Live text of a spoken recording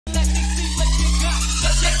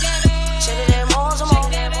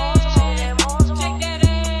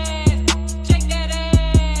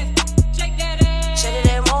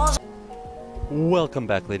Welcome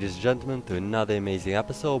back, ladies and gentlemen, to another amazing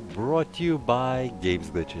episode brought to you by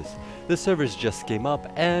GamesGlitches. The servers just came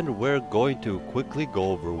up and we're going to quickly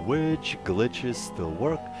go over which glitches still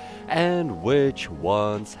work and which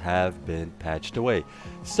ones have been patched away.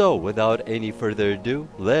 So without any further ado,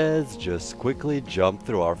 let's just quickly jump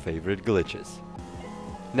through our favorite glitches.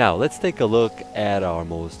 Now let's take a look at our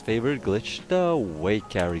most favorite glitch, the weight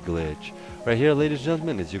carry glitch. Right here, ladies and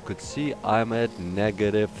gentlemen, as you could see, I'm at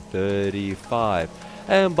 -35.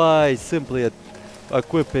 And by simply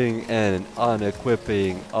equipping and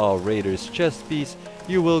unequipping our Raider's chest piece,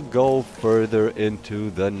 you will go further into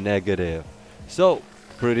the negative. So,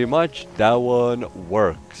 pretty much that one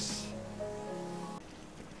works.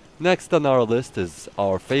 Next on our list is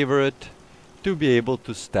our favorite, to be able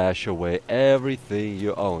to stash away everything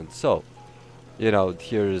you own. So, you know,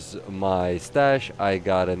 here's my stash. I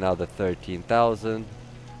got another 13,000.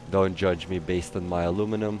 Don't judge me based on my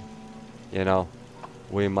aluminum. You know,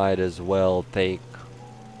 we might as well take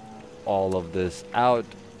all of this out.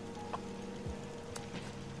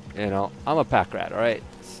 You know, I'm a pack rat, alright?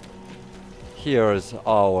 Here's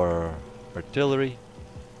our artillery.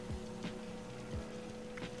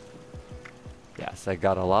 Yes, I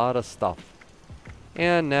got a lot of stuff.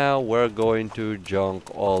 And now we're going to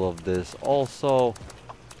junk all of this also.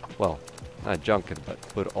 Well, not junk it, but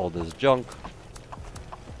put all this junk.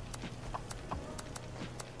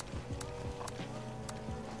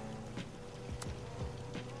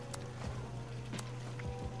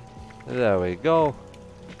 There we go.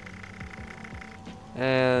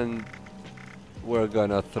 And we're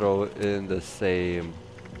gonna throw in the same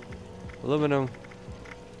aluminum.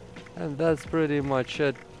 And that's pretty much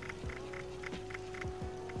it.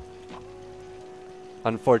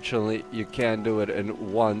 Unfortunately, you can't do it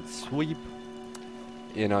in one sweep.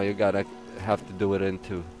 You know, you gotta have to do it in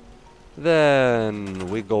two. Then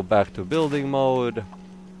we go back to building mode.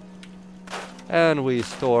 And we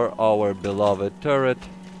store our beloved turret.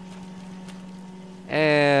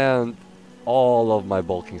 And all of my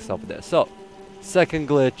bulking stuff there. So, second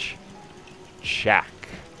glitch, check.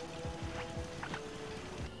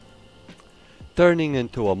 Turning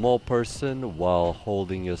into a mole person while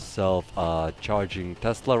holding yourself a charging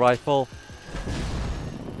Tesla rifle.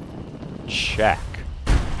 Check.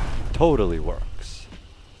 Totally works.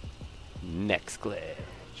 Next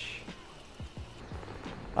glitch.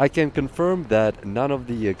 I can confirm that none of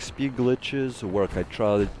the XP glitches work. I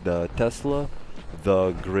tried the Tesla,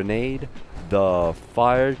 the grenade, the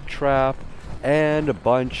fire trap, and a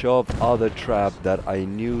bunch of other traps that I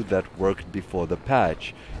knew that worked before the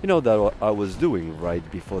patch. You know, that I was doing right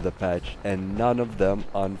before the patch, and none of them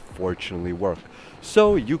unfortunately work.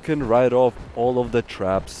 So you can write off all of the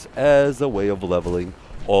traps as a way of leveling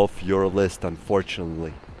off your list,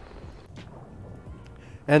 unfortunately.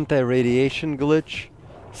 Anti-radiation glitch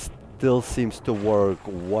still seems to work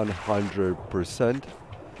 100%.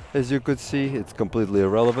 As you could see, it's completely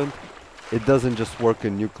irrelevant. It doesn't just work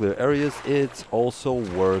in nuclear areas, it also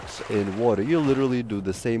works in water. You literally do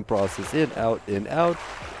the same process in, out,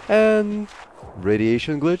 and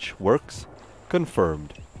radiation glitch works.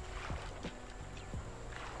 Confirmed.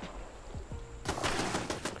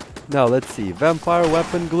 Now let's see, vampire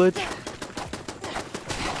weapon glitch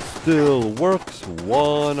still works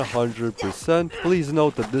 100%. Please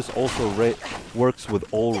note that this also works with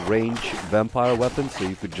all range vampire weapons, so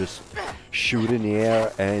you could just shoot in the air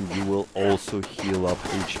and you will also heal up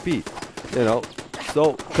HP. You know,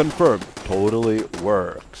 so confirmed, totally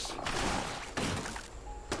works.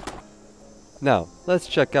 Now, let's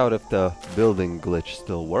check out if the building glitch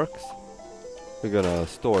still works. We're gonna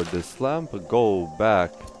store this lamp, go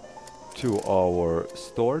back to our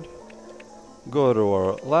stored, go to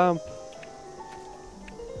our lamp,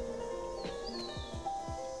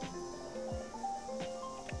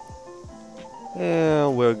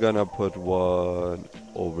 and we're gonna put one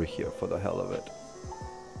over here for the hell of it.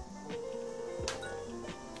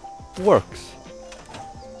 Works.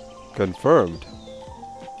 Confirmed.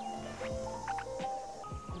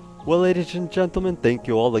 Well, ladies and gentlemen, thank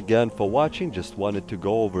you all again for watching. Just wanted to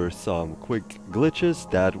go over some quick glitches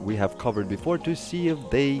that we have covered before to see if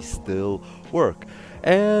they still work.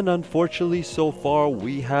 And unfortunately, so far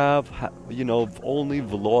we have, only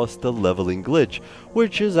lost the leveling glitch,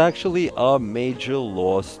 which is actually a major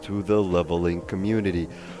loss to the leveling community.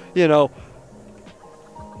 You know,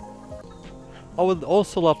 I would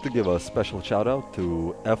also love to give a special shout out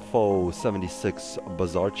to FO76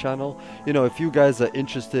 Bazaar channel. You know, if you guys are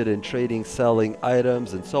interested in trading, selling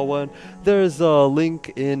items and so on, there's a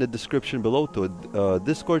link in the description below to a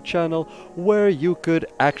Discord channel where you could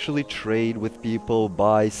actually trade with people,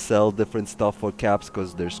 buy, sell different stuff for caps,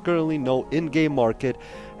 because there's currently no in-game market,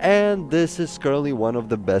 and this is currently one of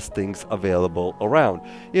the best things available around.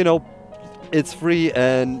 You know, it's free,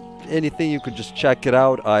 and anything, you could just check it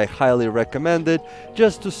out. I highly recommend it,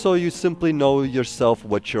 just to so you simply know yourself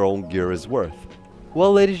what your own gear is worth.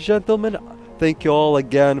 Well, ladies and gentlemen, thank you all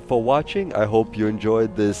again for watching. I hope you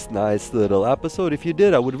enjoyed this nice little episode. If you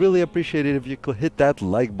did, I would really appreciate it if you could hit that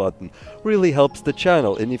like button. Really helps the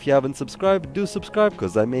channel. And if you haven't subscribed, do subscribe,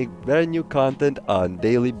 because I make brand new content on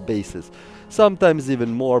daily basis. Sometimes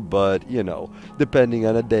even more, but you know, depending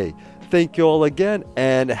on a day. Thank you all again,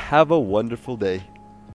 and have a wonderful day.